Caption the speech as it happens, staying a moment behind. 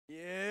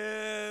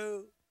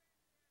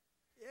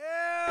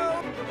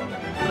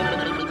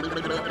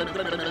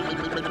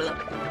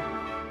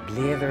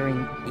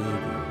Blithering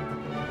idiot.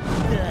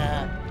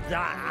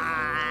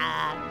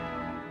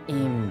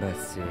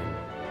 Imbecile.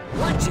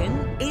 Luncheon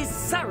is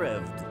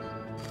served.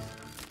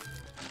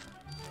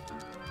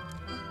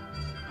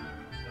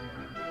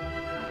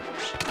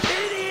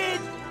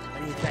 Idiot!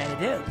 What are you trying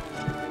to do?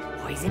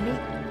 Poison me?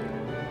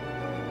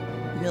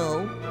 No.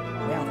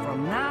 Well, from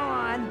now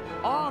on,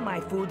 all my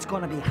food's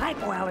gonna be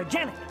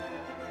hypoallergenic.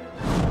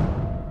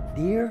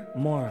 Dear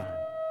moron,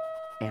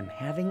 am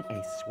having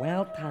a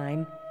swell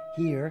time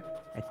here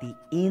at the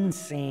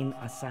insane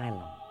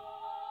asylum.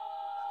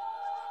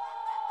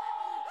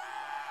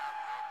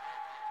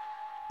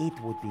 It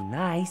would be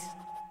nice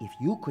if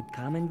you could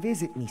come and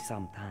visit me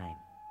sometime.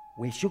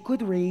 Wish you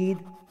could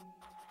read.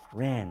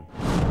 Ren.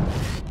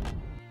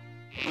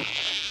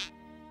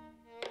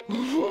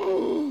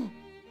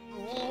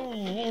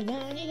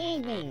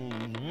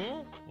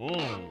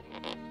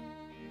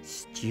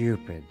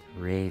 Stupid,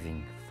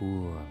 raving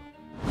fool.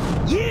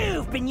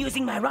 You've been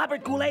using my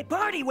Robert Goulet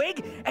party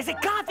wig as a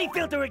coffee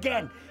filter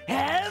again,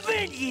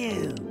 haven't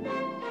you?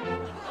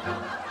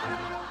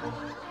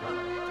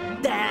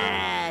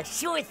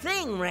 Sure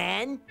thing,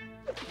 Ren.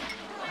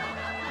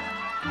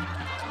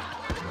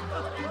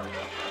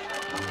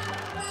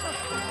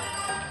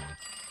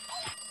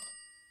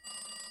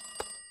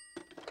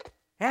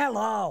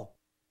 Hello.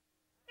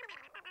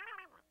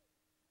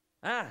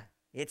 Ah,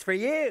 it's for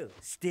you,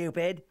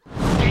 stupid.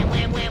 Wham,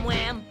 wham, wham,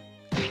 wham.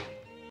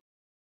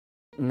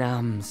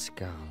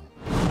 Numbskull.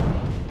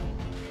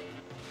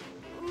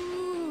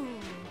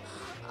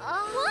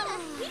 What a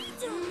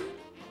heat!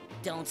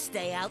 Don't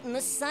stay out in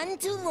the sun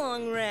too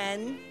long,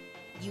 Ren.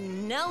 You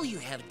know you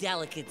have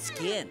delicate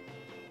skin.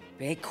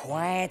 Be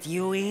quiet,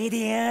 you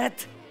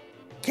idiot.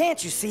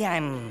 Can't you see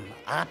I'm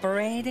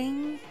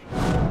operating?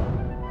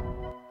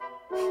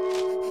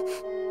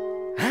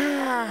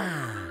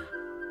 Ah!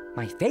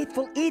 My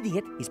faithful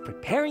idiot is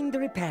preparing the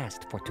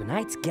repast for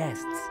tonight's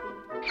guests.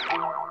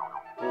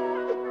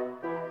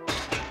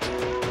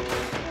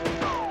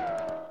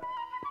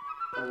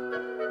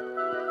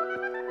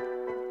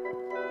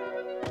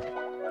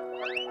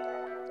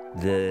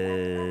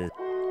 The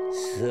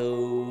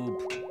soup.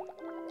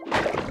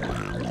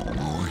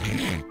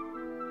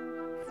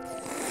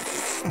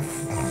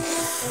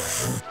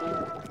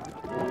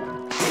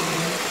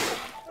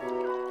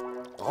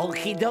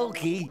 Okie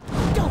dokie.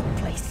 Don't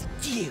play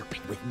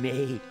stupid with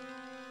me.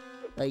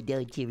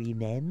 Don't you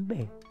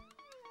remember?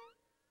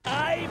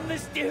 I'm the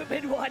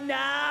stupid one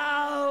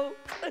now.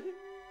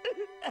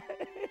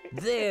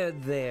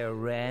 There,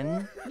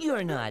 Ren.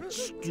 You're not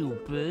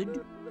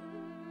stupid.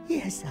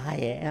 Yes, I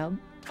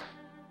am.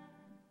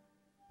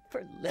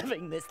 For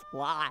living this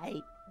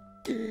lie.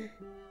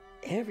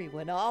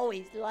 Everyone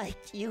always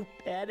liked you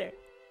better.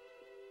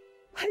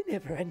 I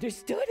never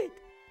understood it.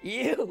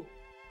 You,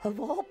 of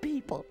all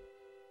people,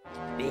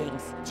 being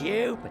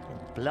stupid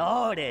and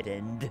bloated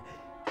and...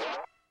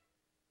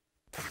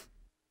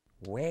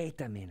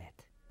 Wait a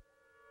minute.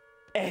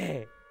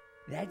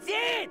 That's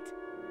it!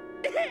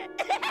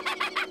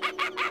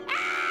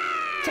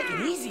 Take it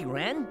easy,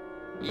 Ren.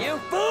 You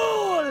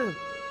fool!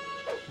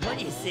 What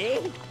do you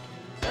see?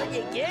 Don't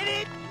you get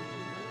it?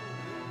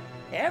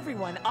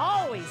 Everyone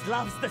always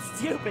loves the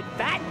stupid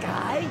fat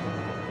guy.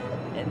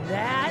 And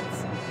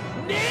that's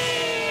me!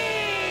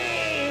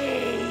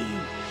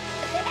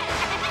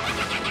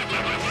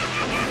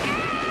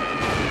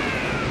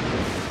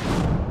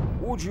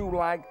 Would you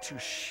like to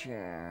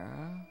share?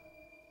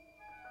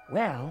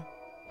 Well,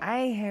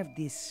 I have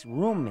this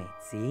roommate,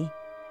 see?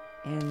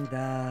 And,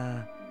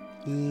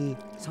 he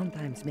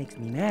sometimes makes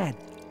me mad.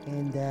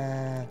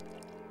 And,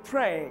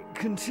 Pray,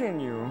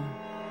 continue.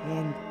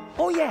 And,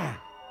 oh yeah,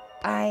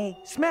 I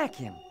smack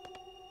him.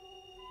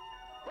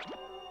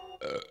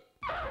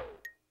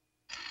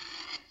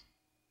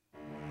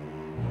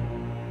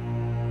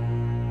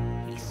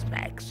 He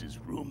smacks his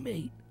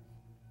roommate.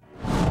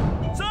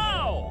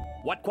 So,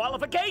 what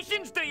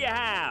qualifications do you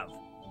have?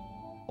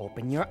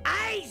 Open your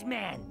eyes,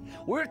 man!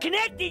 We're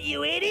connected,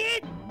 you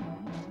idiot!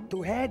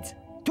 2 heads,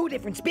 2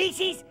 different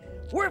species.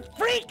 We're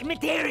freak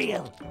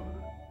material!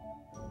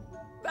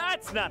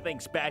 That's nothing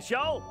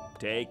special.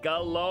 Take a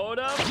load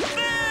of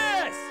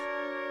this!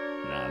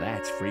 Now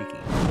that's freaky.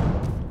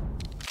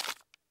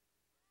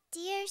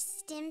 Dear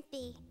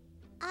Stimpy,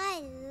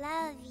 I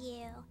love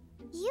you.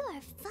 You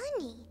are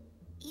funny.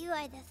 You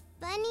are the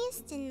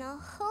funniest in the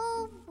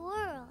whole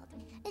world.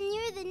 And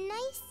you're the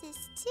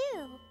nicest,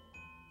 too.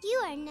 You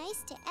are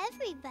nice to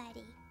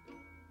everybody.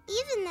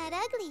 Even that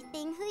ugly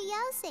thing who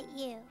yells at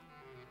you.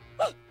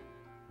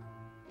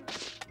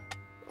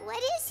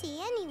 What is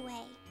he,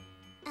 anyway?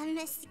 A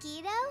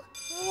mosquito?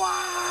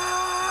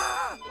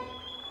 Wow!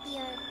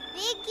 Your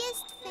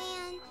biggest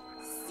fan,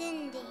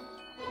 Cindy.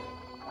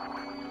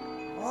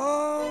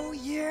 Oh,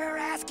 you're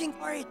asking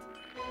for it.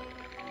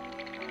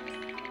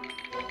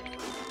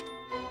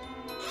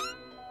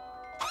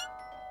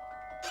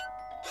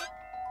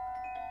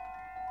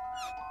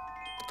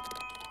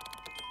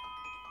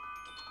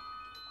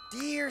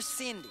 Dear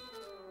Cindy,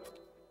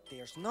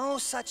 there's no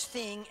such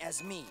thing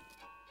as me.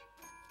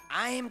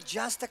 I am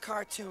just a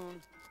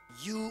cartoon,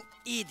 you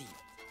idiot.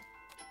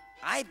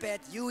 I bet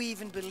you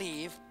even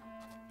believe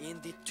in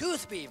the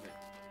Tooth Beaver.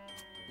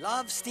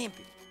 Love,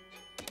 Stimpy.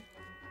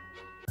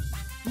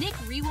 Nick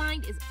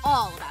Rewind is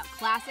all about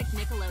classic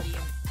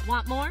Nickelodeon.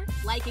 Want more?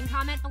 Like and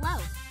comment below.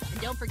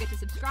 And don't forget to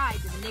subscribe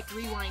to the Nick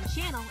Rewind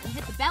channel and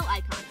hit the bell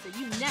icon so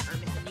you never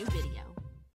miss a new video.